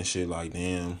haircut and shit, like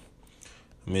damn,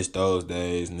 I miss those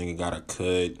days. Nigga got a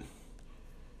cut.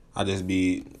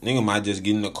 Nigga might just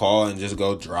get in the car and just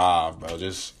go drive, bro.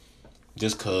 Just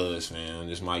cuz, man.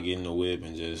 Just might get in the whip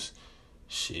and just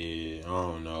shit, I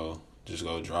don't know. Just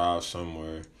go drive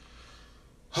somewhere.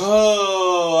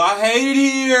 Oh, I hate it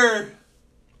here.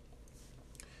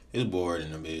 It's boring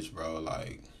in the bitch, bro.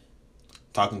 Like,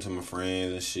 talking to my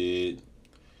friends and shit.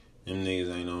 Them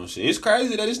niggas ain't on shit. It's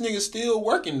crazy that this nigga's still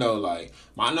working, though. Like,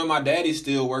 I know my daddy's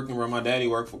still working, bro. My daddy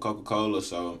worked for Coca-Cola,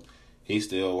 so he's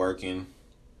still working.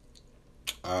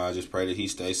 I just pray that he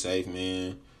stay safe,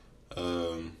 man.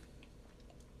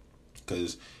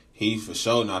 Because he for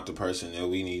sure not the person that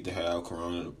we need to have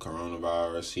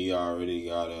coronavirus. He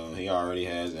already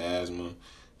has asthma,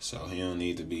 so he don't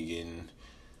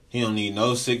need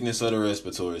no sickness of the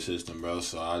respiratory system, bro.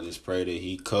 So I just pray that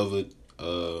he covered,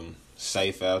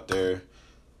 safe out there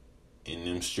in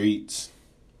them streets.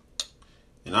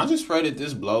 And I just pray that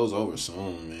this blows over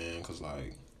soon, man. Cause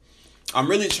like, I'm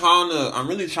really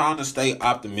trying to stay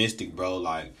optimistic, bro.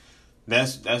 Like,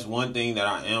 that's one thing that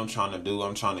I am trying to do.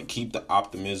 I'm trying to keep the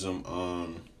optimism,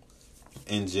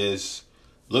 and just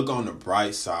look on the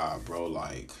bright side, bro.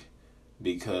 Like,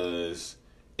 because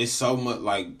it's so much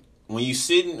like when you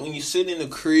sit in the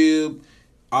crib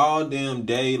all damn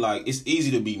day, like it's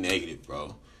easy to be negative,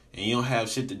 bro. And you don't have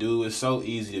shit to do. It's so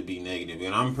easy to be negative.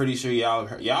 And I'm pretty sure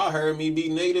y'all heard me be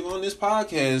negative on this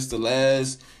podcast the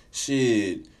last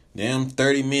shit, damn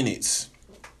 30 minutes.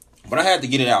 But I had to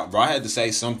get it out, bro. I had to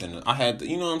say something. I had to,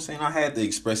 you know what I'm saying? I had to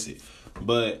express it.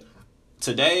 But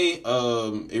today,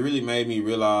 it really made me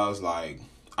realize, like,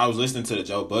 I was listening to the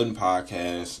Joe Budden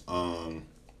podcast,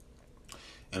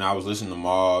 and I was listening to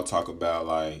Maul talk about,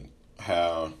 like,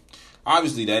 how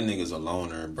obviously that nigga's a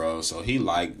loner, bro. So he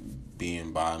like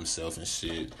being by himself and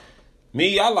shit.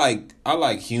 Me, I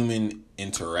like human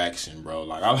interaction, bro.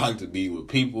 Like, I like to be with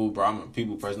people, bro. I'm a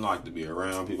people person. I like to be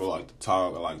around people. I like to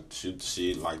talk. I like to shoot the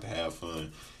shit. I like to have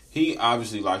fun. He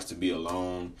obviously likes to be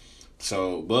alone.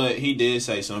 So, but he did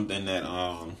say something that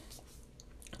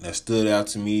stood out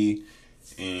to me.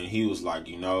 And he was like,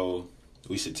 you know,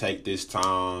 we should take this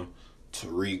time to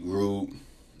regroup.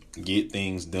 get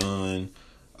things done.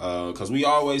 Because we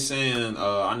always saying,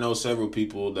 I know several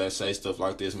people that say stuff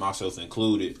like this, myself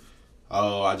included.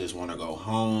 Oh, I just want to go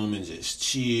home and just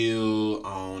chill.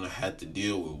 I don't want to have to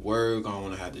deal with work. I don't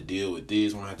want to have to deal with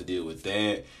this. I don't want to have to deal with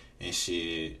that and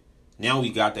shit. Now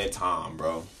we got that time,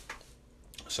 bro.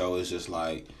 So it's just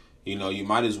like, you know, you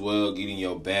might as well get in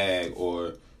your bag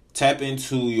or tap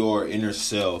into your inner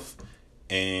self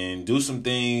and do some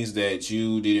things that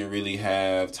you didn't really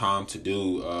have time to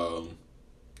do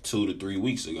 2 to 3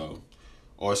 weeks ago.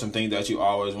 Or some things that you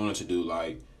always wanted to do,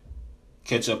 like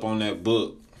catch up on that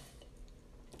book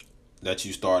that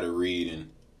you started reading.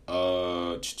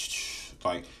 Like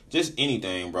just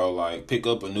anything, bro. Like pick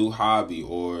up a new hobby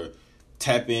or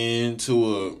tap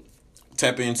into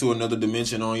another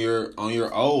dimension on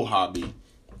your old hobby.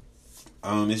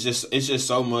 It's just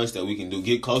so much that we can do.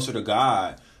 Get closer to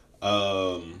God.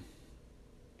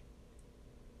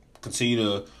 Continue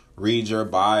to read your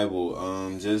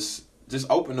Bible. Just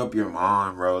open up your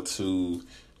mind, bro, to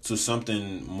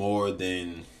something more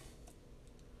than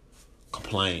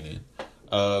complaining.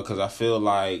 Cause I feel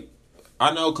like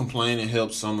I know complaining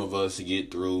helps some of us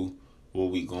get through what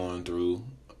we going through.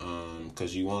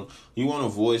 Cause you want to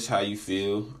voice how you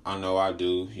feel. I know I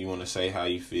do. You want to say how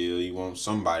you feel. You want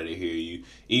somebody to hear you,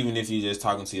 even if you're just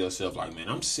talking to yourself. Like, man,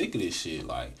 I'm sick of this shit.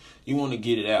 Like, you want to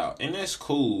get it out, and that's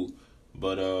cool.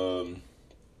 But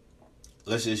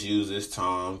let's just use this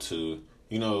time to,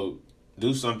 you know,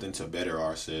 do something to better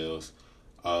ourselves.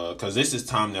 Cause this is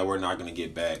time that we're not gonna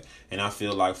get back, and I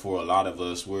feel like for a lot of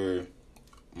us,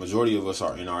 majority of us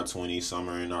are in our 20s. Some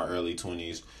are in our early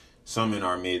 20s. Some in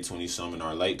our mid-20s, some in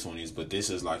our late 20s, but this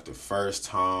is like the first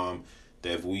time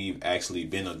that we've actually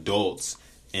been adults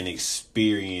and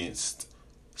experienced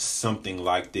something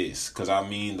like this. Because, I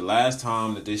mean, the last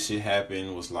time that this shit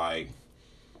happened was like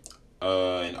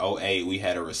in 2008, we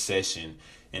had a recession.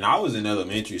 And I was in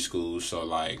elementary school, so,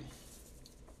 like,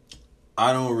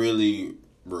 I don't really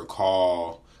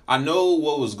recall. I knew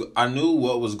what was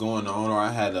going on, or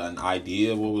I had an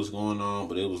idea of what was going on,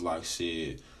 but it was like,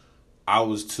 shit, I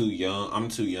was too young. I'm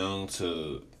too young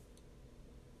to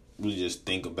really just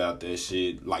think about that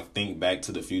shit. Like, think back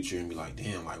to the future and be like,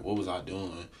 damn, like, what was I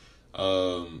doing?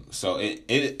 So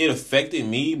it affected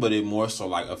me, but it more so,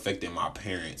 like, affected my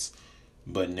parents.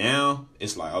 But now,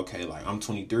 it's like, okay, like, I'm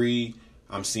 23.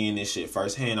 I'm seeing this shit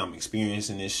firsthand. I'm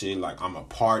experiencing this shit. Like, I'm a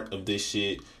part of this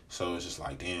shit. So it's just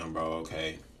like, damn, bro,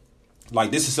 okay.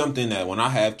 Like, this is something that when I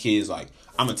have kids, like,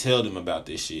 I'm going to tell them about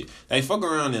this shit. They fuck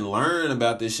around and learn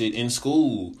about this shit in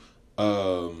school.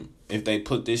 If they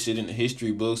put this shit in the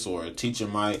history books, or a teacher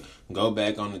might go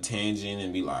back on the tangent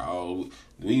and be like, oh,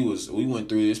 we went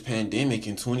through this pandemic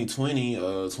in 2020.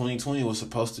 2020 was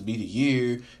supposed to be the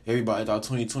year. Everybody thought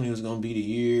 2020 was going to be the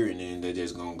year. And then they're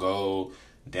just going to go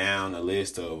down a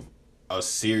list of a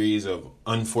series of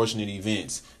unfortunate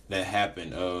events that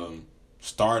happened.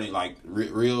 Starting, like,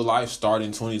 real life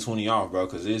starting 2020 off, bro.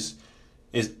 Because it's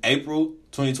April.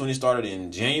 2020 started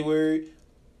in January.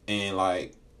 And,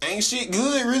 like, ain't shit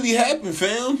good really happened,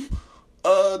 fam.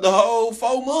 The whole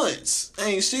 4 months.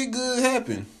 Ain't shit good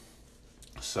happened.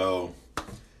 So,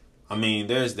 I mean,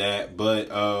 there's that. But,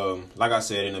 like I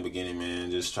said in the beginning, man,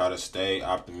 just try to stay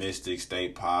optimistic, stay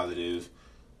positive.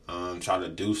 Try to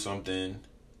do something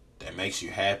that makes you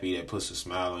happy, that puts a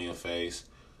smile on your face.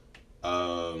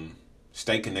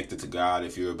 Stay connected to God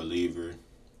if you're a believer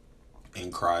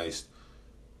in Christ.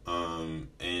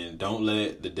 And don't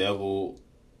let the devil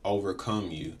overcome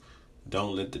you.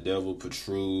 Don't let the devil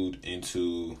protrude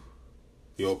into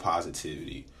your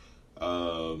positivity.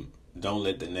 Don't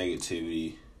let the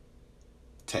negativity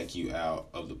take you out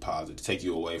of the positive, take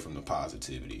you away from the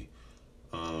positivity.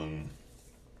 And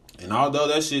although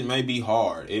that shit may be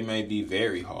hard, it may be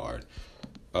very hard.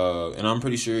 And I'm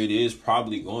pretty sure it is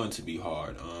probably going to be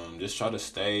hard. Just try to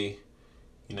stay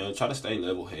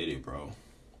level-headed, bro.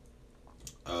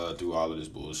 Through all of this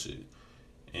bullshit.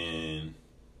 And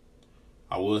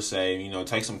I will say,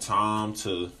 take some time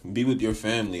to be with your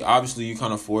family. Obviously, you're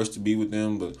kind of forced to be with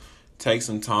them, but take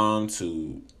some time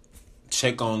to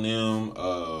check on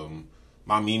them.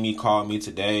 My Mimi called me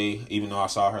today. Even though I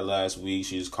saw her last week,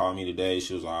 she just called me today.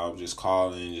 She was like, I was just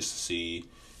calling just to see,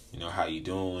 how you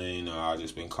doing. I've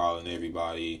just been calling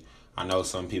everybody. I know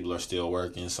some people are still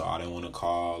working, so I didn't want to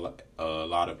call a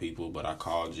lot of people, but I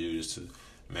called you just to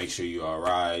make sure you're all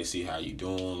right, see how you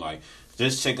doing. Like,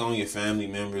 just check on your family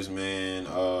members, man.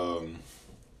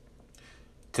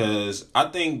 Because I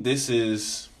think this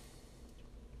is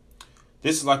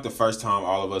like the first time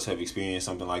all of us have experienced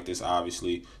something like this,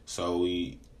 obviously. So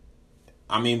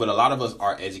but a lot of us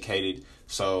are educated.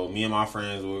 So me and my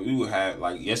friends, we would have,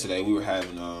 like yesterday, we were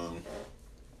having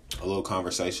a little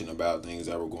conversation about things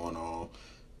that were going on.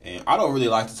 And I don't really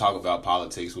like to talk about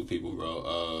politics with people,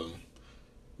 bro.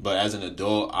 But as an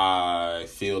adult, I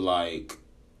feel like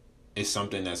it's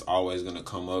something that's always going to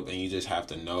come up, and you just have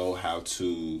to know how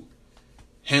to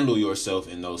handle yourself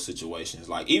in those situations.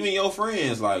 Like, even your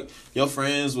friends, your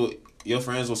friends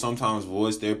will sometimes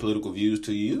voice their political views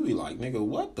to you. You be like, nigga,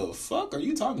 what the fuck are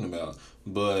you talking about?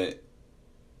 But,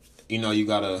 you know, you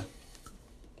gotta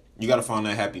find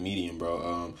that happy medium,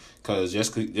 bro. Cause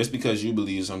just because you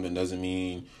believe something doesn't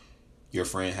mean your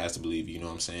friend has to believe you. You know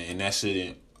what I'm saying? And that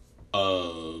shouldn't,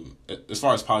 as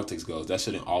far as politics goes, that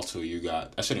shouldn't alter you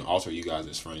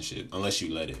guys' friendship unless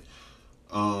you let it.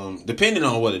 Depending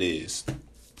on what it is.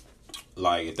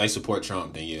 Like, if they support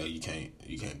Trump, then yeah, you can't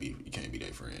be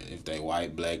their friend. If they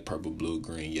white, black, purple, blue,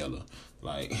 green, yellow,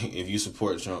 like, if you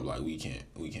support Trump, like, we can't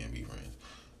be friends.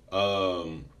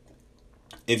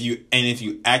 If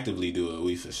you actively do it,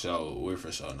 we're for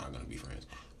sure not gonna be friends.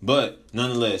 But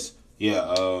nonetheless,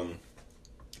 yeah,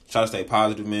 try to stay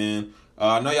positive, man.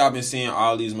 I know y'all been seeing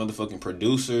all these motherfucking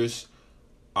producers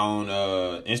on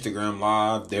Instagram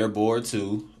Live. They're bored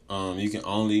too. You can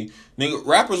only... Nigga,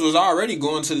 rappers was already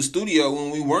going to the studio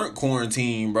when we weren't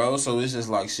quarantined, bro. So it's just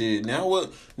like, shit, now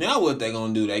what they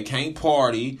gonna do? They can't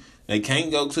party. They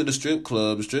can't go to the strip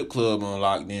club. The strip club on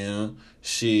lockdown.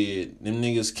 Shit, them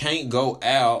niggas can't go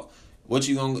out.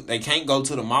 They can't go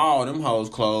to the mall. Them hoes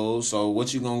closed. So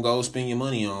what you gonna go spend your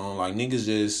money on? Like, niggas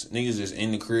just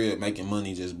in the crib making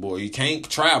money, just bored. You can't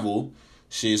travel.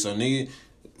 Shit, so nigga,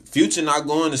 Future not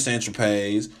going to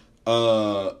Saint-Tropez.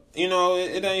 You know,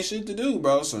 it ain't shit to do,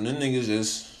 bro. So them niggas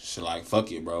just like,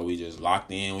 fuck it, bro. We just locked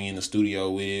in. We in the studio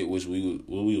with, which we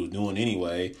was doing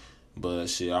anyway. But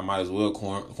shit, I might as well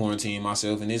quarantine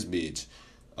myself in this bitch.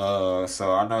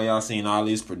 So I know y'all seen all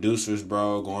these producers,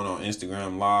 bro, going on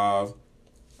Instagram Live,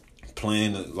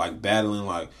 playing, like, battling,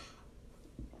 like,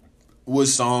 what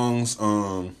songs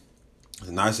is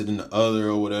nicer than the other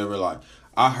or whatever. Like,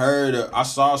 I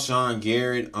saw Sean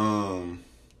Garrett.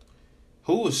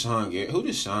 Who was Sean Garrett? Who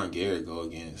did Sean Garrett go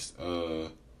against?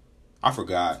 I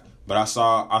forgot, but I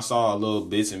saw a little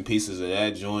bits and pieces of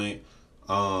that joint.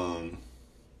 I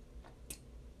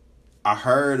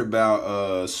heard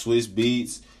about Swiss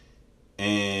Beats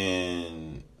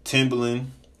and Timbaland.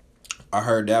 I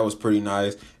heard that was pretty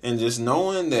nice. And just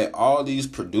knowing that all these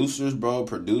producers, bro,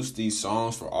 produce these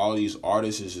songs for all these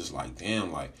artists is just like,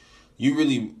 damn, like, you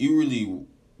really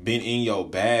been in your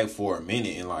bag for a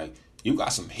minute, and like, you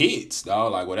got some hits,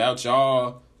 dog. Like, without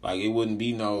y'all, like, it wouldn't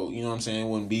be no, you know what I'm saying? It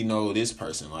wouldn't be no this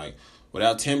person. Like,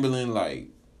 without Timbaland, like,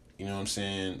 you know what I'm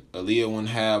saying? Aaliyah wouldn't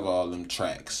have all them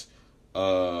tracks.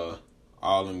 All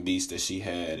them beats that she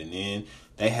had. And then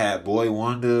they had Boy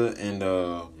Wonder and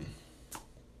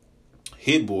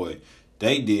Hit Boy.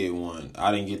 They did one.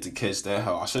 I didn't get to catch that.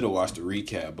 I should have watched the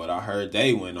recap, but I heard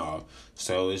they went off.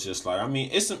 So it's just like, I mean,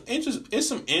 it's some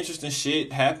interesting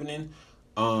shit happening.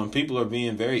 People are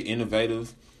being very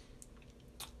innovative,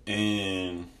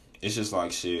 and it's just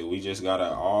like, shit, we just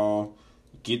gotta all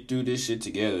get through this shit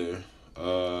together.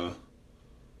 Cause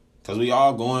we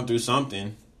all going through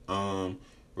something.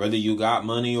 Whether you got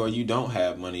money or you don't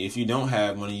have money. If you don't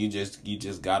have money, you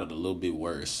just got it a little bit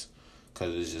worse.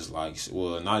 Cause it's just like,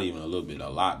 well, not even a little bit, a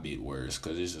lot bit worse.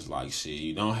 Cause it's just like, shit,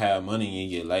 you don't have money and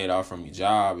you get laid off from your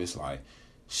job. It's like,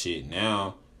 shit,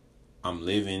 now I'm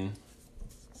living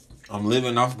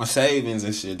off my savings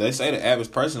and shit. They say the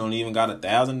average person don't even got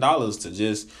 $1,000 to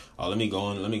just, let me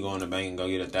go in the bank and go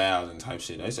get 1,000 type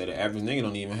shit. They say the average nigga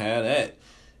don't even have that.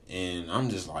 And I'm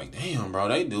just like, damn, bro,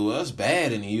 they do us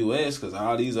bad in the U.S. because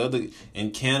all these other,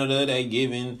 in Canada, they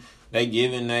giving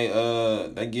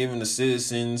the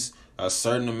citizens a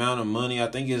certain amount of money. I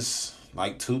think it's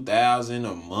like $2,000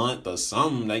 a month or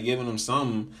something. They giving them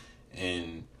something,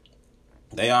 and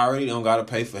they already don't gotta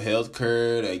pay for health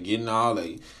care. They getting all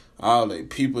they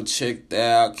people checked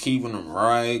out, keeping them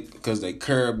right because they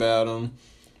care about them.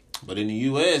 But in the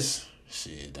U.S.,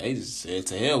 shit, they just said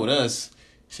to hell with us.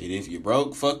 Shit, if you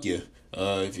broke, fuck you.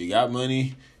 If you got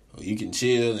money, you can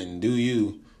chill and do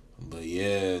you. But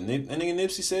yeah, that nigga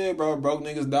Nipsey said, bro, broke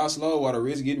niggas die slow while the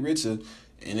rich get richer.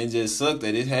 And it just sucked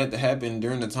that it had to happen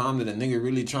during the time that a nigga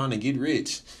really trying to get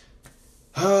rich.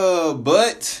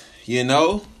 But, you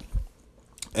know,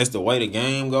 that's the way the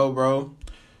game go, bro.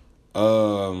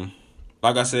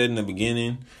 Like I said in the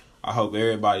beginning, I hope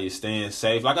everybody is staying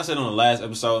safe. Like I said on the last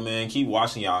episode, man, keep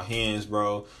washing y'all hands,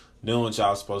 bro. Doing what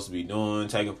y'all supposed to be doing,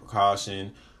 taking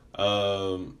precaution.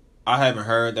 I haven't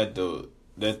heard that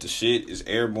the shit is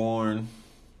airborne.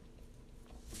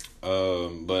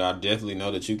 But I definitely know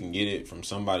that you can get it from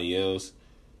somebody else.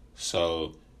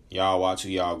 So Y'all watch who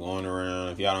y'all going around.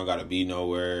 If y'all don't gotta be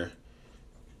nowhere,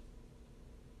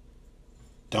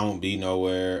 don't be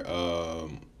nowhere.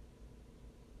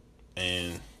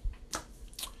 And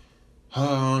I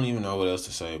don't even know what else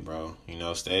to say, bro. You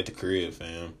know, stay at the crib,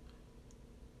 fam.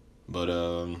 But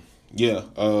yeah.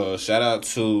 Shout out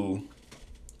to.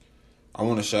 I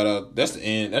want to shout out. That's the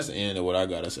end. That's the end of what I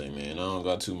gotta say, man. I don't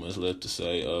got too much left to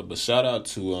say. But shout out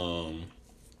to all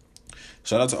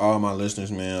my listeners,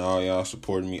 man. All y'all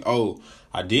supporting me. Oh,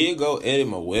 I did go edit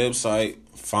my website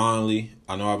finally.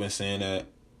 I know I've been saying that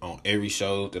on every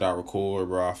show that I record,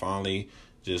 bro. I finally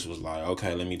just was like,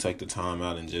 okay, let me take the time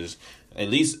out and just at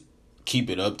least keep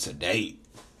it up to date.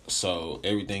 So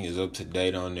everything is up to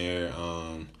date on there.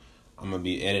 I'm gonna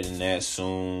be editing that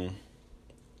soon.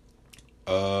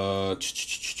 What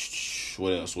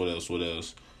else?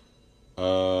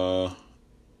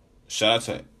 Shout out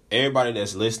to everybody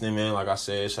that's listening, man. Like I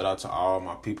said, shout out to all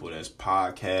my people that's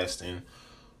podcasting.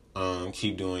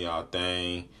 Keep doing y'all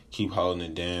thing. Keep holding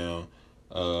it down.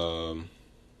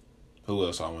 Who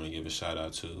else I want to give a shout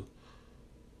out to?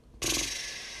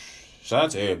 Shout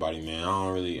out to everybody, man.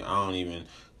 I don't even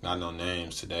got no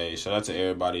names today. Shout out to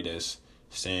everybody that's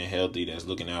staying healthy, that's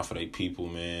looking out for their people,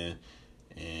 man.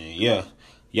 And yeah,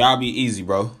 y'all be easy,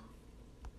 bro.